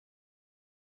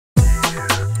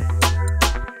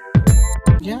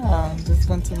Yeah, just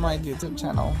going to my YouTube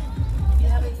channel.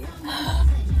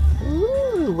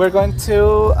 Ooh, we're going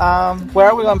to, where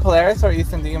are we going, Polaris or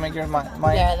Easton? Do you make your mind?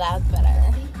 Yeah, that's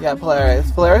better. Yeah,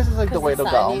 Polaris. Polaris is like the way to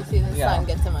go. You see the sun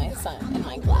get to my son in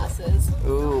my glasses.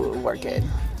 Ooh, work it.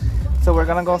 So we're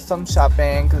gonna go some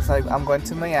shopping because I'm going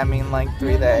to Miami in like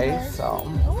 3 days.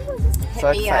 So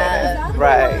excited,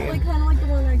 right?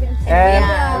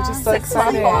 And we're just so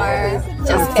excited.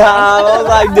 Just I was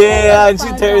like, damn,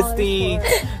 she's thirsty.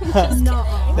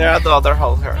 They're at the other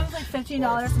hole here. It was like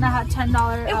 $15 and I had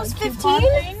 $10. It was 15?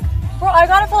 Bro, I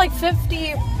got it for like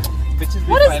 50.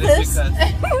 What is this?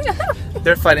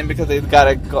 They're fighting because they got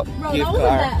a gift card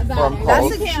from That's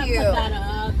Post. cute.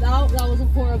 That was a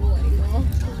horrible angle.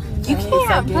 You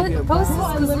can't post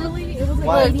this. Literally, it was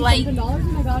like $80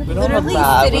 and I got it for literally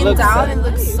sitting down, it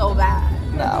looks so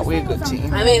bad. Nah, we're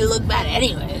Gucci. I mean, it looked bad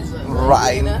anyways.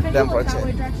 Right, them broche.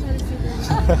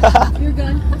 You're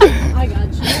good. I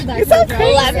got you. It's so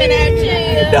crazy. Laughing at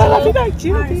you. No, laughing at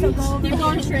you. Alright, so they're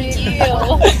going straight.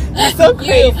 You're so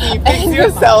crazy. Fix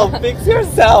yourself. Fix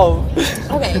yourself.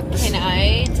 Okay, can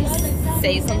I just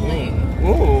say something?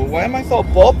 Ooh, why am I so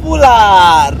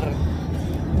popular?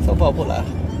 So popular.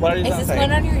 What are you Is gonna this say?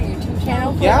 one on your YouTube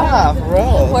channel? Yeah, for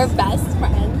real. We're best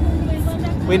friends.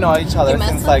 We know each other You mess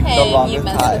since with like him, the you longest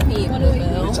mess time. with me,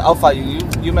 boo-boo. I'll fight you.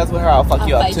 You mess with her, I'll fuck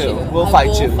you up fight too. you. We'll I fight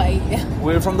will you. Fight you.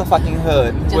 We're from the fucking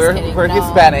hood. Just we're kidding. we're No,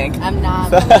 Hispanic. I'm not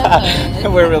from the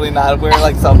hood. We're really not. We're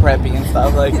like so preppy and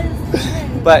stuff like.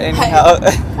 But anyhow,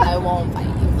 I won't fight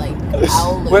you. Like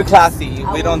I'll lose. we're classy.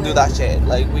 I We will don't do that shit.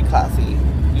 Like we classy.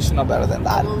 You should know better than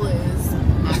I that. will lose.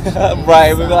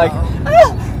 Right? We'd be like,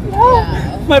 ah, no,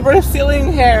 Yeah. my brother's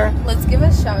stealing hair. Let's give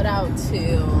a shout out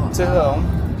to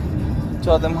whom?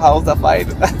 To them hoes that fight.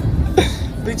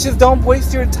 Bitches, don't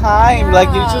waste your time. Like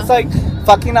you just like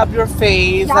fucking up your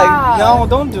face. Yeah. Like no,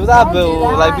 don't do that, Don't boo. do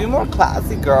that. Like be more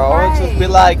classy, girl. Right. Just be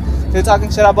like, if they're talking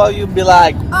shit about you, be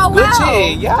like, Oh,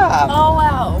 Gucci, wow. yeah. Oh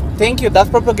wow. Thank you. That's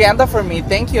propaganda for me.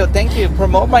 Thank you. Thank you.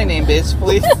 Promote my name, bitch,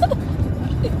 please.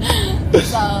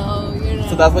 So you know.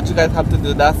 So that's what you guys have to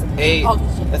do. That's a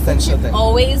essential thing.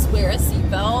 Always wear a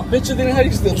seatbelt. Bitch, you didn't have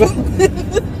your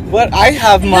seatbelt. What? I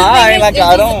have mine. Like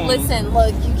I don't. Listen,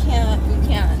 look, you can't.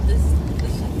 This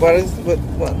What is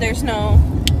what? there's no,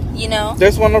 you know.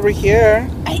 There's one over here.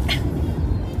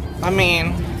 I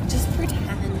mean, Just pretend.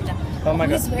 oh my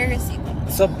Always god. wear a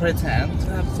seatbelt. So pretend to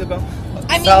have a seatbelt.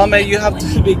 I mean, Salome, you have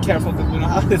to be careful because we don't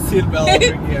have a seatbelt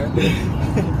over here.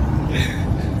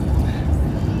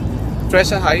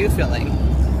 Trisha, how are you feeling?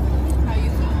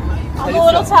 I'm a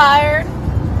little tired.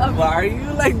 Why are you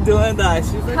like doing that?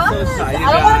 She's like so shy.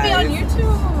 I don't want to be on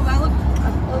YouTube. I look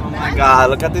Oh my god,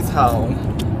 look at this hoe.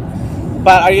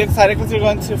 But are you excited because you're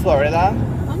going to Florida?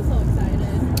 I'm so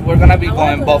excited. We're gonna be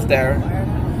going both there.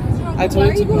 I Why told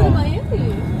are you you to going to go.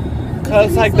 Miami?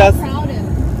 Because like so that's Crowded.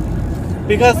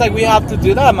 because like we have to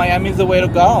do that. Miami's the way to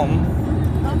go. I'm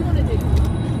gonna do.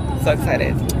 So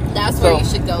excited. That's where you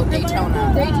should go,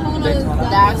 Daytona. Daytona is Daytona.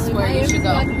 That's where you should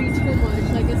go. Miami's not gonna be too much.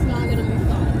 Like it's not gonna be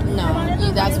fun. No,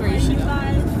 that's where you should go.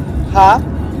 Huh?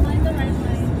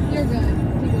 You're good.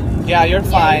 Yeah, you're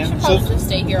Yeah, fine. you should probably just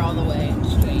stay here all the way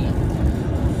straight.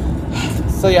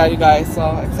 So yeah, you guys,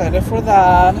 so excited for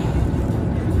that.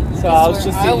 So I'll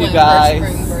just see you guys.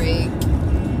 Spring break.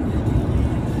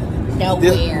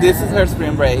 Nowhere. This is her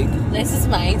spring break. This is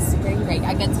my spring break.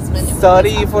 I get to spend it.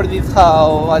 Sorry for this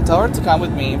hoe. I told her to come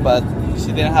with me, but she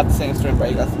didn't have the same spring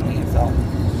break as me, so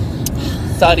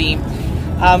sorry.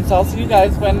 So I'll see you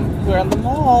guys when we're in the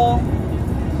mall.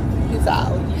 Peace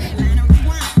out.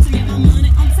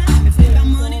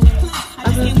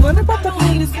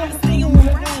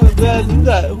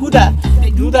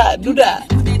 Do that.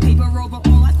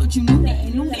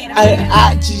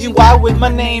 I G-Y with my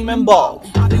name and ball.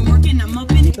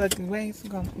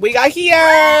 We got here!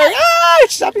 Ah,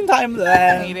 it's shopping time.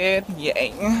 Made it.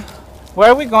 Yay. Where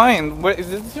are we going? Where is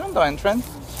this even the entrance?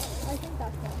 I think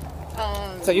that's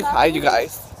it. So you hi, you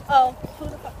guys. Oh, who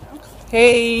the fuck knows?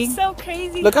 Hey. So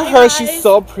crazy. Look at her. She's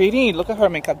so pretty. Look at her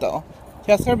makeup though.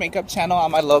 She has her makeup channel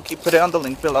on my low-key. Put it on the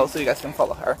link below so you guys can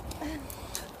follow her.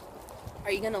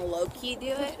 Are you gonna low-key do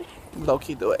it?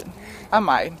 Low-key do it. I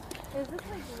might. Is this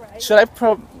like right? Should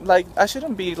I I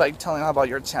shouldn't be like telling her about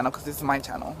your channel because this is my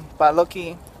channel. But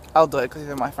low-key, I'll do it because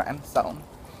you're my friend. So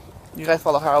you guys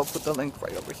follow her. I'll put the link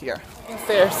right over here.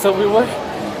 Stairs. So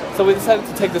we decided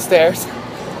to take the stairs.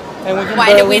 And we can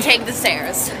Why did we take the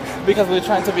stairs? Because we're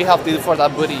trying to be healthy for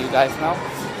that booty, you guys know.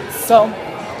 So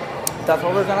that's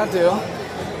what we're gonna do.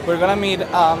 We're gonna meet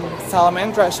Salome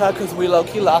and Dresha because we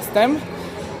low-key lost them.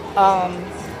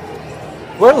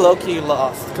 We're low-key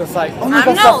lost, because like, oh my I'm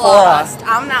god, not Sephora. lost.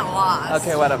 I'm not lost.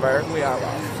 Okay, whatever. We are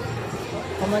lost.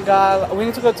 Oh my god, we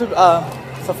need to go to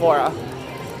Sephora.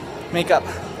 Makeup.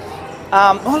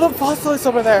 Oh look, Fossil is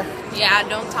over there. Yeah,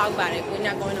 don't talk about it. We're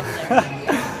not going over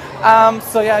there.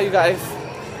 So yeah, you guys,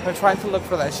 we're trying to look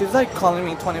for that. She's like calling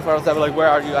me 24/7, like, where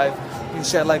are you guys? And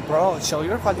shit, like, bro, show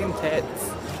your fucking tits.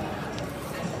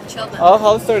 Chill them. Oh,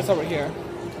 Hollister is over here.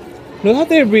 Look how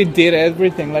they redid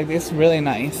everything. Like, it's really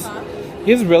nice. Huh?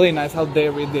 It's really nice how they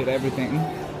redid everything.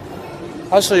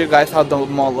 I'll show you guys how the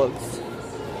mall looks.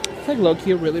 It's like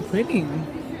low-key really pretty.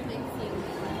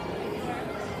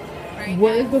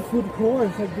 Where is the food court?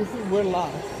 It's like, this is, we're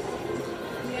lost.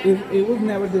 It was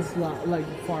never this like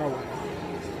far away.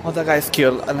 Oh, that guy's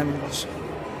cute. Let me go show.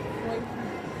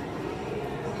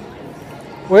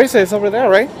 Where is it? It's over there,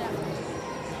 right? Yeah.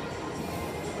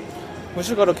 We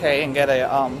should go to K and get a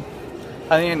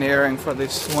I need an earring for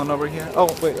this one over here. Oh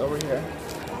wait, over here.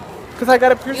 Cause I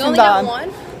got a piercing You only done. got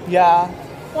one? Yeah.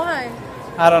 Why?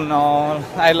 I don't know.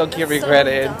 I low-key regret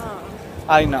it. So dumb.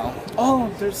 I know. Oh,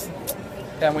 there's.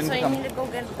 Yeah, we need So to you come. need to go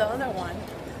get the other one.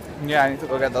 Yeah, I need to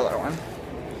go get the other one.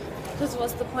 Because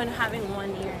what's the point of having one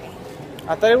earring?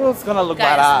 I thought it was gonna look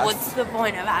Guys, badass. what's the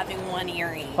point of having one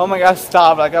earring? Oh my gosh,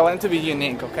 stop. Like, I want it to be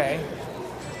unique, okay?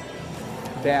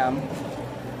 Damn.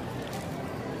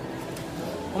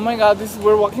 Oh my god,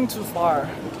 we're walking too far.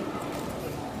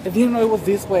 I didn't know it was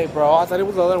this way, bro. I thought it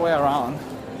was the other way around.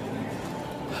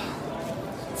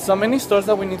 So many stores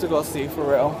that we need to go see, for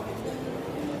real.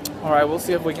 Alright, we'll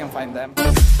see if we can find them.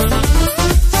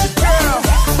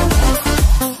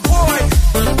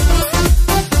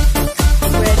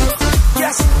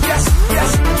 Yes, yes,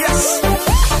 yes, yes.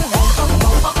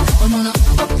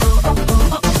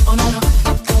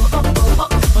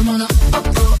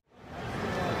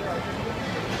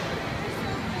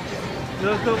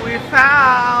 Look what we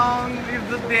found! It's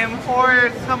the damn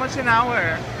horse. How much an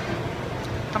hour?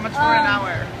 How much for an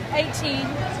hour? 18.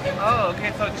 Oh,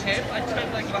 okay, so cheap? I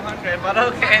checked like 100, but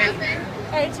okay.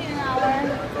 18 an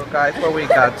hour. So guys, what we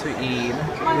got to eat.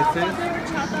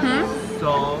 This is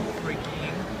so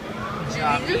freaking Did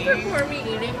you just yummy. record me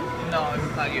eating? No,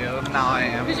 it's not you. Now I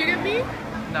am. Did you get me?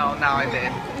 No, now I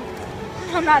did.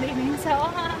 I'm not eating,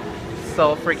 so.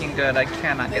 So freaking good. I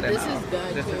cannot get This enough. is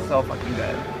good, This too. is so fucking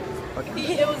good. Fucking good.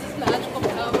 It was this magical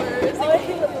powers.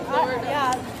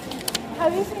 Yeah.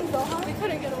 Have you seen Zohan? We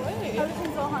couldn't get away. Have you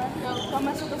seen Zohan? No. Don't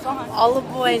mess with the Zohan. All a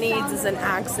boy needs is an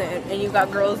accent, and you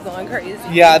got girls going crazy.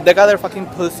 Yeah, they got their fucking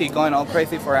pussy going all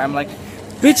crazy for him. Like,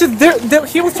 bitches,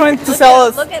 he was trying to sell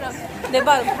us. Look at them. They're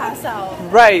about to pass out.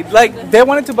 Right, like they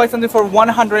wanted to buy something for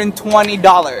 $120.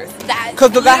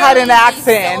 Because the guy had an Literally, they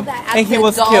sell accent that at and he the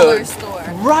was dollar cute. Store.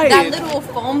 Right. That little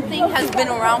foam thing has been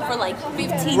around for like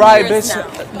 15 Right, years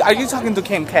bitch. now. Are you talking to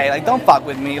Kim K? Like, don't fuck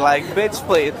with me. Like, bitch,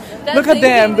 please. That Look at thing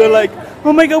them. he They're did. like,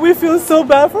 oh my god, we feel so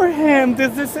bad for him.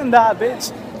 This, and that,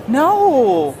 bitch.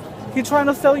 No. He's trying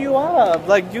to sell you up.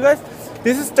 Like, you guys,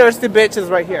 this is thirsty bitches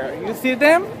right here. You see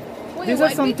them? These are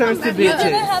why'd some we come thirsty back You're gonna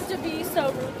bitches. have to be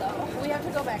so rude, though. We have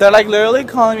to go back. They're like literally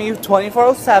calling me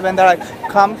 24/7. They're like,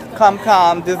 come,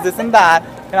 this, and that.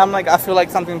 And I'm like, I feel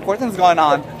like something important is going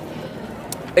on.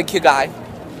 A cute guy.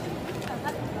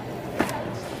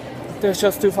 There's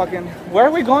just too fucking. Where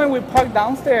are we going? We parked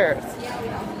downstairs.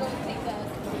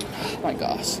 Oh my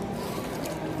gosh.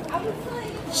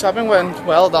 Shopping went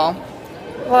well though.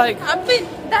 Like,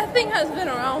 That thing has been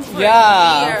around for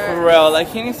yeah, years. for real. Like,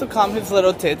 he needs to calm his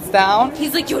little tits down.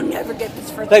 He's like, you'll never get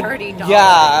this for Like, $30.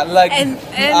 yeah, like, And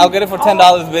I'll get it for $10,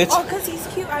 bitch. Oh, because he's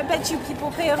cute. I bet you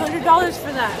people pay $100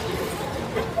 for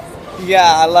that.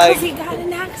 Yeah, like. Because he got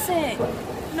an accent.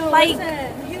 No, Like-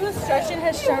 listen. He was stretching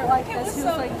his shirt like this. He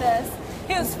was like this.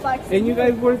 He was flexing. And you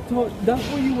guys were told, that's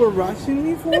what you were rushing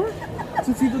me for?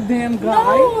 To see the damn guy?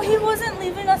 No, he wasn't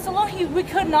leaving us alone. We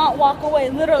could not walk away.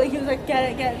 Literally, he was like, get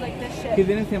it, like this He shit.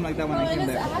 didn't seem like that when I came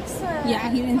there. accent. Yeah,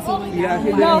 he didn't seem like Yeah, he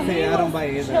No, didn't say he I was don't buy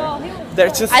either. chill. He was They're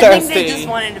just I thirsty. think they just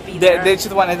wanted to be there. They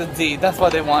just wanted the D. That's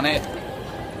what they wanted.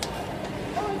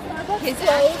 His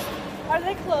closed. Are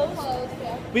they closed? Closed,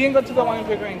 yeah. We can go to the one in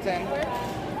Pickerington.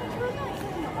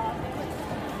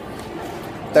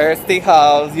 Thirsty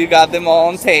hoes. You got them all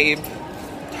on tape. This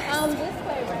way,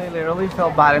 right? They literally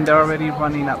felt bad and they're already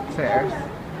running upstairs.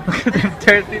 Look at them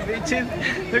thirsty bitches.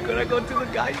 They're gonna go to the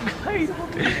guys. Guys.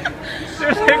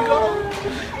 There they go.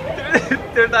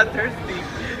 They're not thirsty.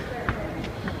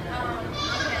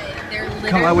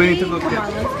 Come on, we need to go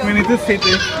get. We need to see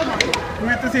this. We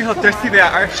need to see how thirsty they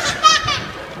are.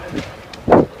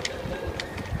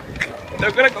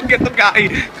 They're gonna go get the guy.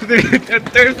 They're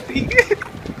thirsty.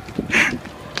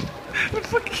 I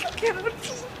fucking can't.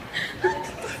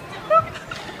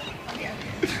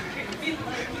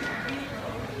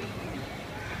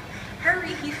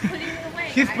 He's putting it away.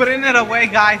 He's putting it away,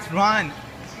 guys. Run.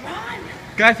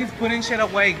 Guys, he's putting shit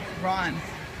away. Run.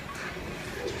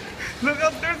 Look how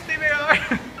thirsty they are.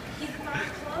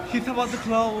 He's about to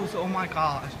close. Oh my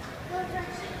gosh.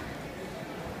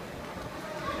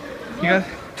 You guys,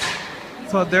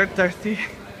 so they're thirsty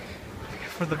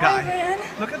for the guy.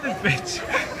 Look at this bitch.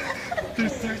 They're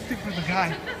thirsty for the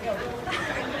guy.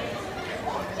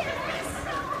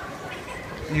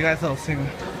 You guys all sing.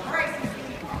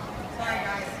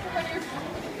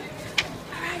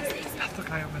 That's the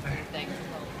guy over there.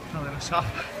 A little shop.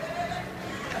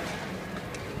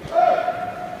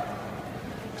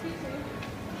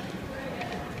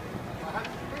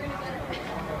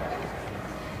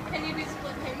 Can you do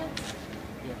split payments?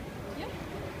 Yeah.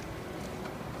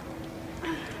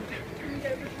 Can we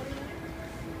get it for 20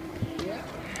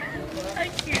 minutes? I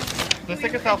can't. Let's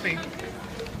take a selfie.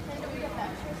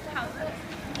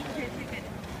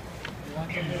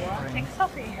 Take a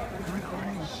selfie.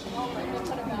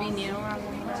 Vinieron a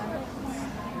comprar.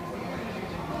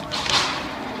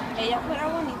 Ella fuera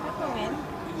bonita con él.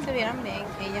 Se vieran bien.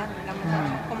 Ella, la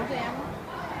muchacha. ¿Cómo se llama?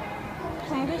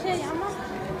 ¿Cómo que se llama?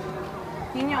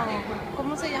 Niño,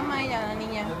 ¿cómo se llama ella, la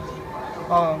niña?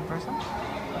 Oh, person?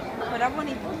 Fuera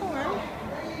bonito con él.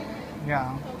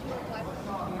 Yeah.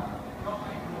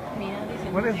 Mira, dice.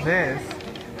 What is this?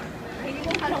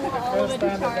 I don't want all of it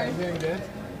to charge. Doing good.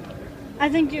 I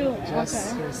think you.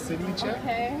 Just your signature.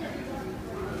 Okay.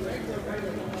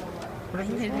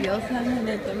 Nerviosa,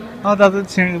 neta. Oh, that's a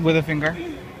chin with a finger.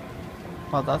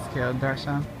 Oh, that's cute,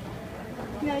 Darshan.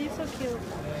 Yeah, you're so cute.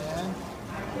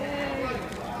 Yeah, right.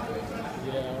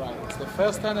 It's the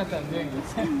first time that I'm doing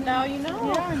this. Now you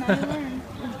know. Yeah, now you learn.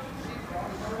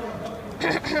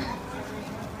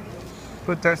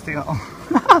 Put thirsty on. I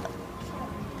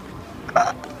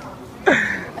thought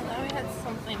we had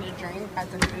something to drink at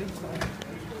the food court.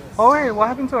 Oh wait, what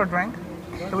happened to our drink?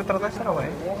 Did we throw that shit away?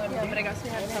 Yeah, but I guess we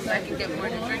have to come back and get more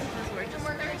to drink because we're just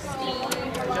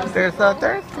thirsty. There's a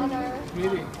thirst.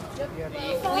 Really?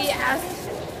 We asked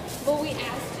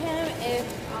him if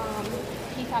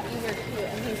he thought you were cute,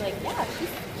 and he's like, yeah, she's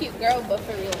a cute girl, but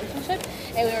for relationship.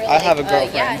 And we were like, have a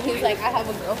girlfriend. yeah, he's like, I have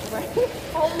a girlfriend.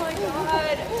 Oh my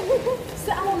god.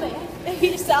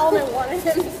 Salmon wanted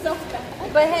him so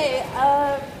bad. But hey,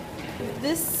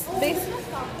 this basically.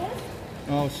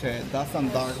 Oh shit, that's some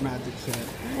dark magic shit.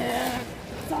 Yeah.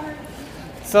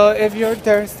 So if you're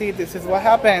thirsty, this is what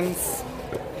happens.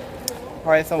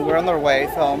 Alright, so we're on our way,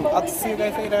 so I'll see you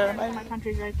guys later. Bye. My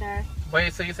country's right there.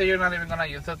 Wait, so you say you're not even gonna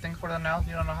use the thing for the nails?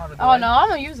 You don't know how to do it? Oh no, I'm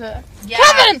gonna use it. Yeah.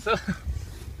 Kevin! So,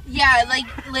 Yeah, like,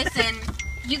 listen,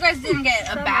 you guys didn't get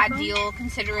a bad deal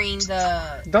considering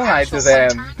the. don't lie to actual-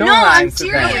 them. Don't No, lie I'm to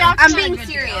serious. them. I'm being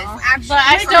serious. Actually, But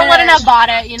I still wouldn't have bought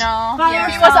it, you know. Yeah.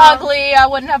 If he was ugly, I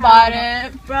wouldn't have bought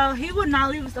it. Bro, he would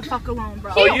not leave us the fuck alone,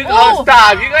 bro. Oh, you oh,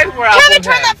 stop. You guys were out. Kevin,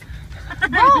 turn that.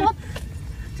 Bro,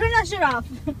 turn that shit off,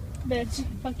 bitch.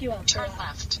 Fuck you up. Turn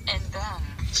left and then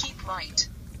keep right.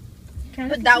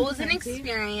 But that was an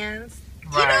experience.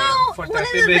 Right. You know, For one of,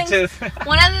 thirsty the bitches. things,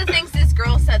 one of the things this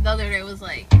girl said the other day was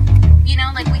like, you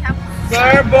know, like we have.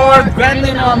 Surfboard,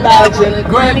 grinding on that shit.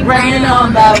 Grinding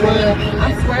on that wood.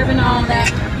 I'm swerving on that.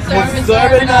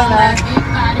 Serving on that.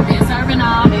 Everybody been serving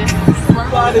on it.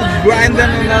 Everybody's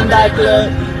grinding on that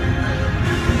club.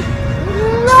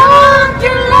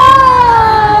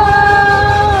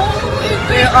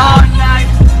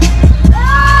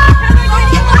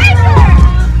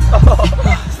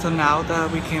 So now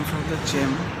that we came from the gym,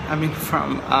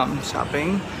 from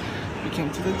shopping, we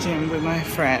came to the gym with my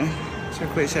friend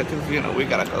Circulatia because you know we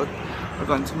gotta go. We're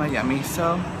going to Miami,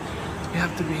 so we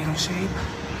have to be in shape.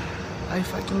 I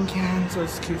fucking can, so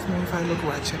excuse me if I look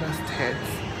wretched as tits.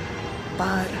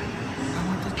 But I'm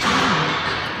at the gym.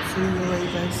 See you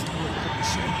later, guys.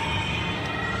 Shit.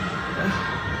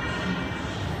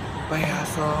 But yeah,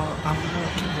 so I'm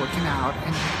gonna keep working out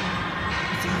and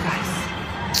see you guys.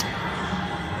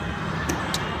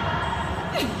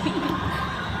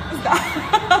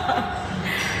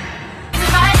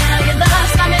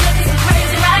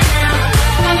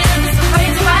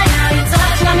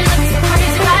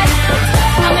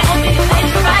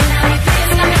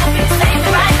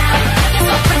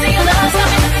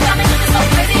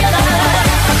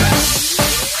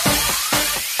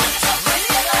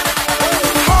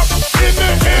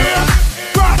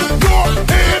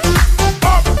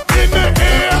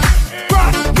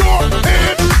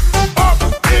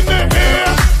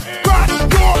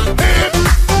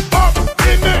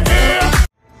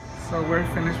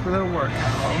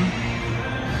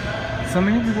 So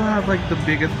many people have like the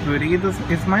biggest booty.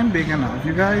 Is mine big enough?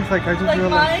 You guys, like I just Like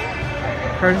realized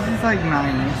mine? hers is like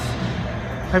nice.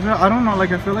 I don't know,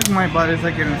 like I feel like my butt is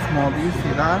like getting small. Do you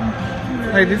see that?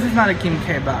 Like this is not a Kim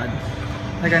K bud.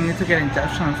 Like I need to get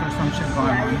injections or some shit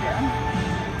going on.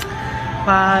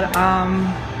 But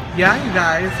yeah, you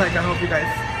guys, like I hope you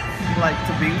guys like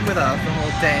to be with us the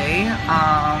whole day.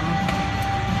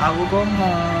 I will go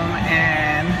home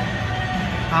and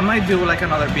I might do like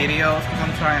another video because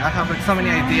I'm trying. I have like so many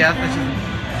ideas.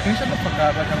 Can you shut the fuck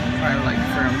up? Like I'm trying to like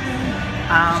film.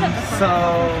 So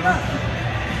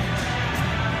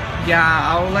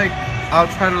yeah, I'll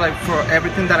try to like for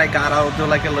everything that I got, I'll do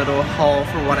like a little haul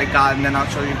for what I got, and then I'll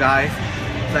show you guys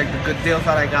like the good deals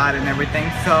that I got and everything.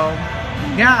 So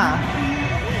yeah,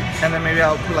 and then maybe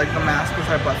I'll put like the mask because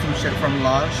I bought some shit from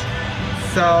Lush.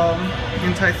 So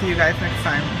until I see you guys next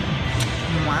time.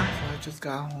 Mwah. So I just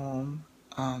got home.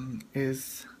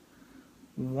 Is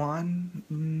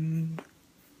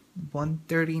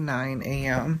 1:39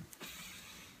 a.m.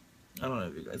 I don't know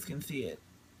if you guys can see it.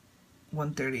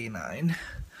 1:39.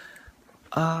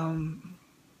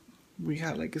 We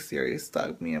had like a serious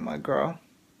talk, me and my girl,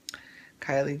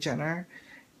 Kylie Jenner.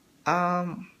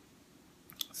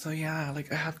 So yeah,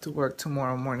 like I have to work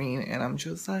tomorrow morning and I'm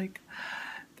just like,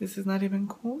 this is not even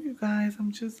cool, you guys.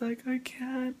 I'm just like, I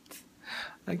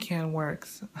can't work.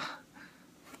 So,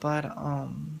 but I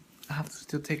have to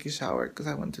still take a shower because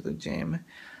I went to the gym.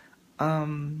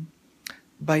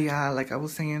 But yeah, like I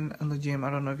was saying in the gym,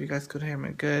 I don't know if you guys could hear me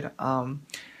good.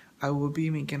 I will be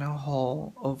making a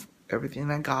haul of everything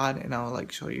I got, and I'll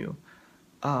like show you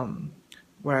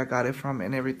where I got it from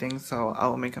and everything. So I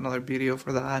will make another video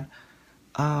for that.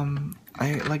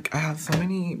 I have so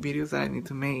many videos that I need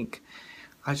to make.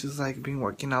 I just like been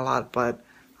working a lot, but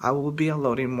I will be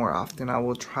uploading more often. I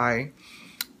will try.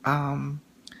 I'm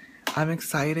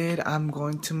excited. I'm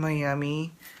going to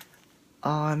Miami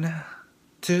on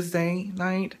Tuesday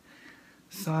night.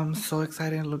 So I'm so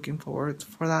excited and looking forward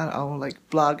for that. I will like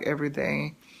vlog every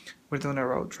day. We're doing a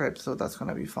road trip, so that's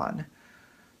gonna be fun.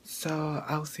 So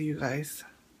I'll see you guys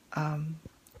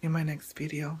in my next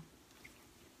video.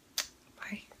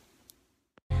 Bye.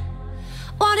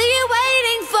 What do you